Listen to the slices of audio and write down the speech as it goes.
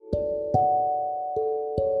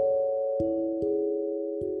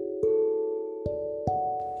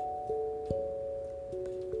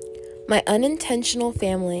My Unintentional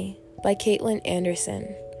Family by Caitlin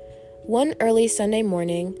Anderson. One early Sunday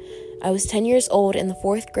morning, I was 10 years old in the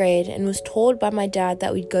 4th grade and was told by my dad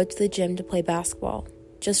that we'd go to the gym to play basketball,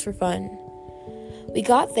 just for fun. We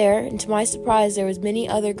got there, and to my surprise, there was many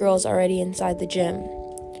other girls already inside the gym.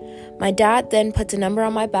 My dad then puts a number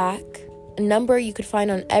on my back, a number you could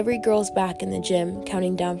find on every girl's back in the gym,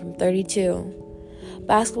 counting down from 32.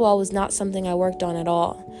 Basketball was not something I worked on at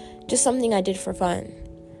all, just something I did for fun.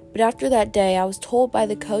 But after that day, I was told by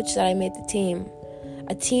the coach that I made the team,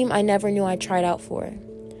 a team I never knew I tried out for.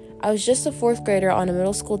 I was just a 4th grader on a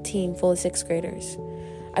middle school team full of 6th graders.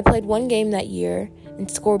 I played one game that year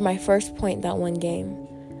and scored my first point that one game.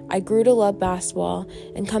 I grew to love basketball,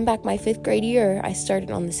 and come back my 5th grade year, I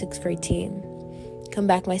started on the 6th grade team. Come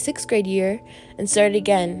back my 6th grade year and started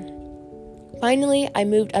again. Finally, I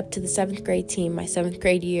moved up to the 7th grade team my 7th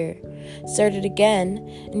grade year, started again,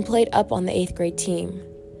 and played up on the 8th grade team.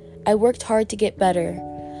 I worked hard to get better.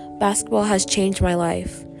 Basketball has changed my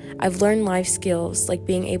life. I've learned life skills like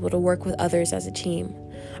being able to work with others as a team.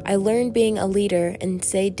 I learned being a leader and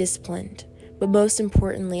stayed disciplined. But most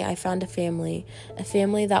importantly, I found a family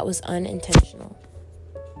that was unintentional.